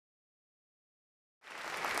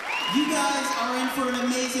You guys are in for an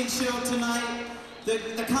amazing show tonight.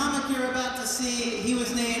 The comic you're about to see, he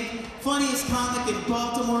was named funniest comic in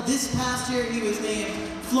Baltimore. This past year, he was named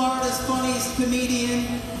Florida's funniest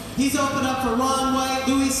comedian. He's opened up for Ron White,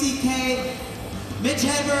 Louis C.K., Mitch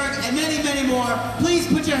Hedberg, and many, many more. Please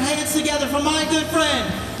put your hands together for my good friend,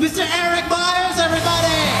 Mr. Erik Myers,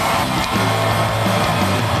 everybody!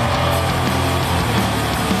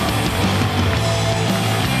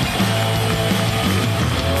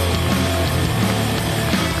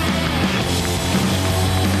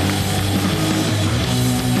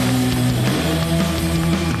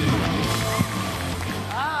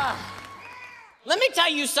 Let me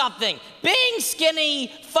tell you something. Being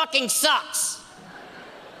skinny fucking sucks.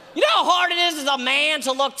 You know how hard it is as a man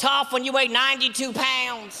to look tough when you weigh 92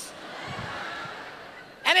 pounds?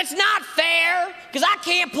 And it's not fair, because I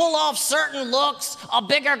can't pull off certain looks a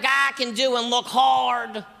bigger guy can do and look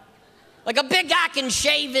hard. Like a big guy can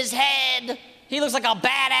shave his head. He looks like a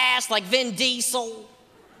badass like Vin Diesel.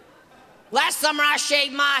 Last summer I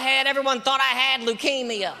shaved my head, everyone thought I had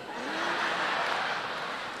leukemia.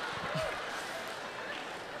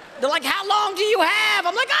 They're like, how long do you have?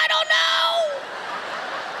 I'm like, I don't know.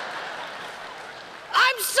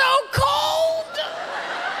 I'm so cold.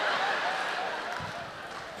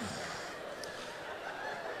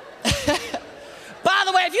 By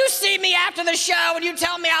the way, if you see me after the show and you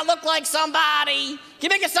tell me I look like somebody, you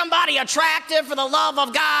make somebody attractive for the love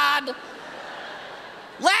of God.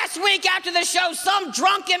 Last week after the show, some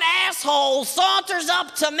drunken asshole saunters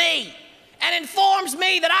up to me and informs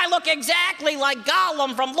me that I look exactly like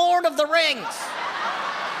Gollum from Lord of the Rings.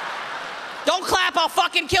 Don't clap, I'll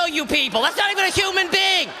fucking kill you people. That's not even a human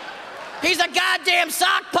being. He's a goddamn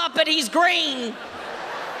sock puppet, he's green.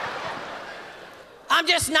 I'm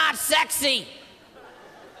just not sexy.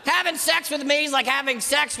 Having sex with me is like having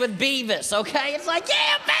sex with Beavis, okay? It's like,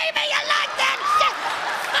 yeah, baby, you like that shit.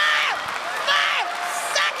 Fire, fire,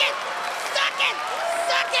 suck it, suck it,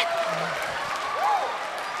 suck it.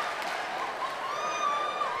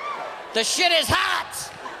 The shit is hot.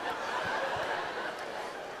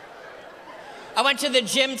 I went to the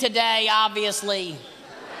gym today, obviously.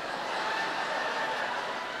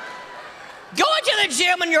 Going to the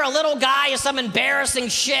gym when you're a little guy is some embarrassing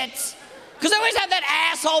shit. Because I always have that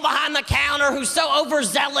asshole behind the counter who's so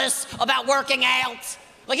overzealous about working out.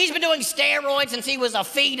 Like he's been doing steroids since he was a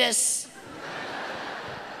fetus.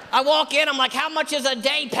 I walk in, I'm like, how much is a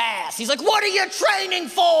day pass? He's like, what are you training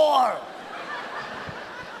for?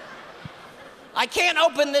 I can't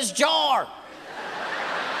open this jar.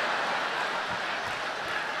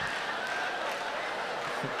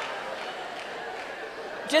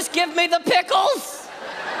 Just give me the pickles.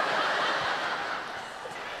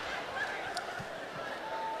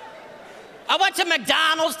 I went to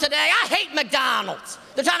McDonald's today. I hate McDonald's.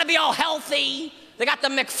 They're trying to be all healthy. They got the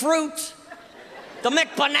McFruit, the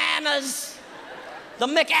McBananas, the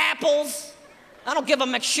McApples. I don't give a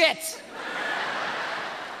McShit.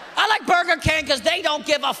 I like Burger King because they don't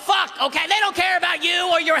give a fuck, okay? They don't care about you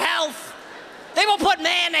or your health. They won't put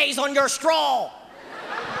mayonnaise on your straw.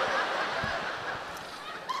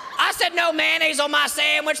 I said no mayonnaise on my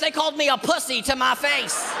sandwich. They called me a pussy to my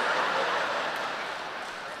face.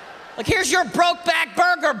 Like, here's your Brokeback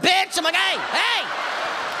burger, bitch. I'm like, hey, hey.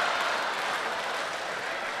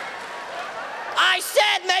 I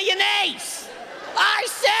said mayonnaise. I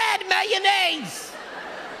said mayonnaise.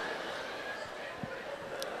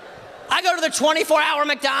 I go to the 24-hour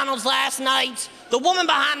McDonald's last night. The woman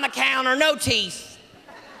behind the counter, no teeth.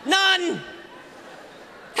 None.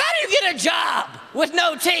 How do you get a job with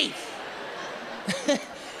no teeth?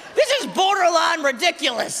 This is borderline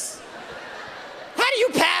ridiculous. How do you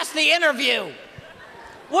pass the interview?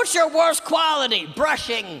 What's your worst quality?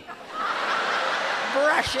 Brushing.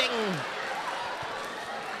 Brushing.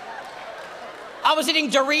 I was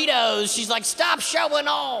eating Doritos. She's like, stop showing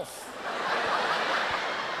off.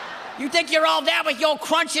 You think you're all down with your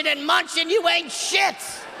crunching and munching? You ain't shit.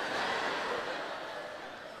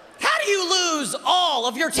 How do you lose all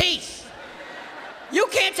of your teeth? You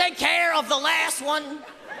can't take care of the last one.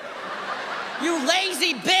 You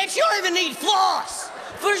lazy bitch, you don't even need floss.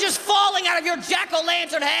 They're just falling out of your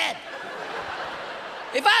jack-o'-lantern head.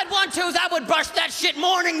 If I had one tooth, I would brush that shit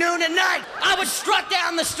morning, noon, and night. I would strut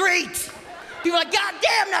down the street. People are like, God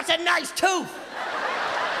damn, that's a nice tooth.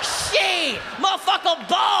 Shit, motherfucker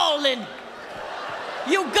ballin'.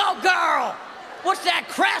 You go, girl. What's that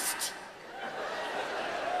crest?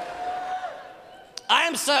 I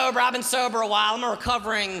am sober. I've been sober a while. I'm a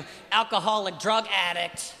recovering alcoholic drug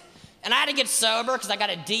addict. And I had to get sober because I got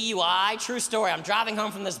a DUI. True story. I'm driving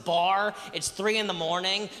home from this bar. It's 3 in the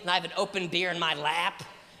morning, and I have an open beer in my lap.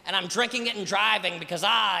 and I'm drinking it and driving because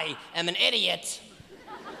I am an idiot.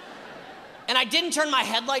 And I didn't turn my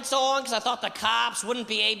headlights on because I thought the cops wouldn't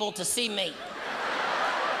be able to see me.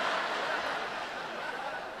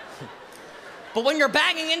 But when you're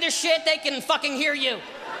banging into shit, they can fucking hear you.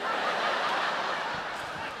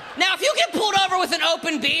 Now, if you get pulled over with an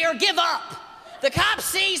open beer, give up. The cop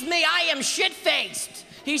sees me, I am shit-faced.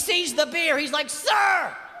 He sees the beer, he's like,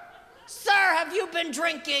 sir, have you been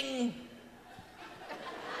drinking?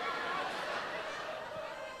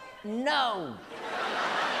 No.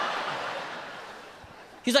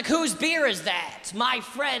 He's like, whose beer is that? My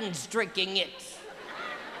friend's drinking it.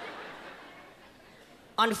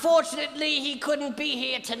 Unfortunately, he couldn't be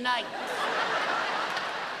here tonight.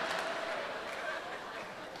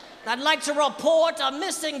 I'd like to report a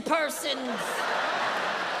missing persons.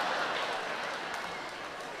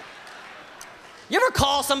 You ever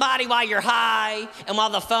call somebody while you're high, and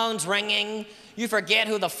while the phone's ringing, you forget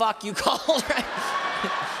who the fuck you called, right?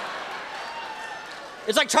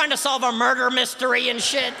 It's like trying to solve a murder mystery and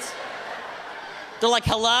shit. They're like,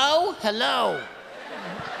 hello? Hello.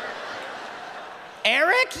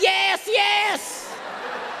 Eric? Yes, yes.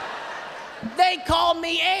 They call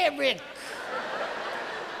me Eric.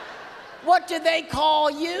 What do they call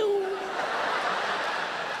you?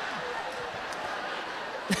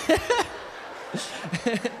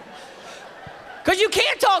 Because you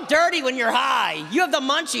can't talk dirty when you're high. You have the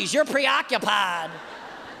munchies, you're preoccupied.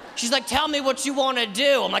 She's like, tell me what you want to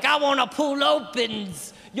do. I'm like, I want to pull open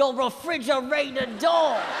your refrigerator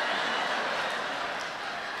door.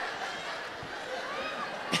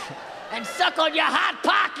 And suck on your hot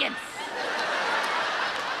pockets.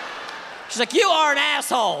 She's like, you are an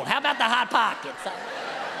asshole. How about the hot pockets?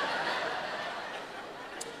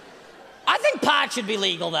 I think pot should be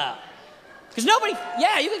legal, though. Because nobody,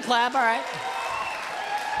 yeah, you can clap, all right.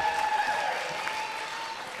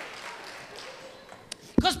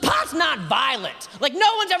 Because pot's not violent. Like,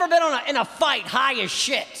 no one's ever been in a fight high as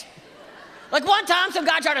shit. Like, one time, some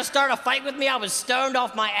guy tried to start a fight with me. I was stoned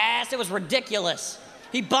off my ass. It was ridiculous.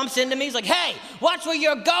 He bumps into me. He's like, hey, watch where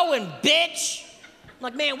you're going, bitch. I'm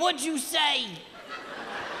like, man, what'd you say?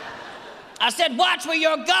 I said, watch where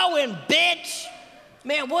you're going, bitch.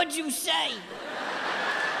 Man, what'd you say?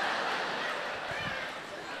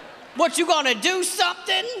 What, you gonna do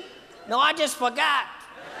something? No, I just forgot.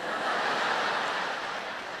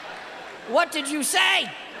 What did you say?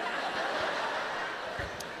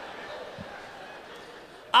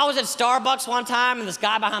 I was at Starbucks one time, and this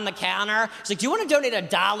guy behind the counter, he's like, do you want to donate $1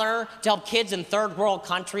 to help kids in third world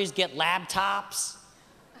countries get laptops?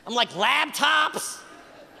 I'm like, laptops?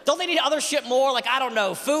 Don't they need other shit more? Like, I don't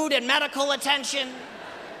know, food and medical attention?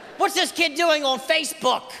 What's this kid doing on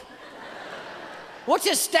Facebook? What's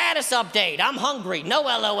his status update? I'm hungry. No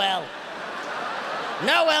LOL.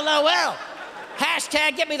 No LOL.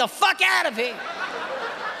 Hashtag get me the fuck out of here.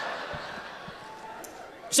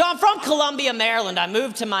 So I'm from Columbia, Maryland. I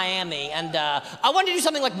moved to Miami, and I wanted to do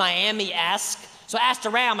something like Miami-esque. So I asked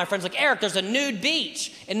around, my friend's like, Eric, there's a nude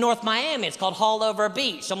beach in North Miami. It's called Hallover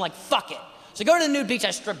Beach. So I'm like, fuck it. So I go to the nude beach,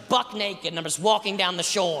 I strip buck naked, and I'm just walking down the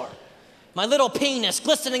shore. My little penis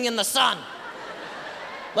glistening in the sun.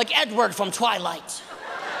 Like Edward from Twilight.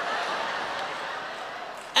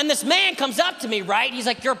 And this man comes up to me, right? He's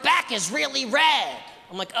like, your back is really red.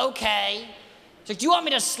 I'm like, okay. He's like, do you want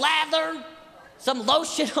me to slather some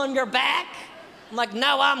lotion on your back? I'm like,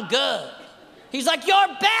 no, I'm good. He's like, your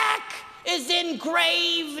back is in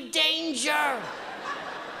grave danger.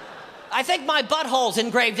 I think my butthole's in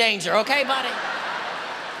grave danger, okay, buddy?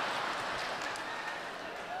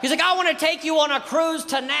 He's like, I want to take you on a cruise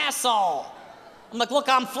to Nassau. I'm like, look,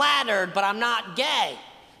 I'm flattered, but I'm not gay.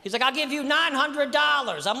 He's like, I'll give you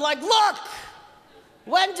 $900. I'm like, look,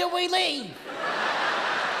 when do we leave?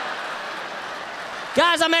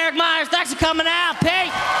 Guys, I'm Erik Myers. Thanks for coming out.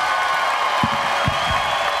 Peace.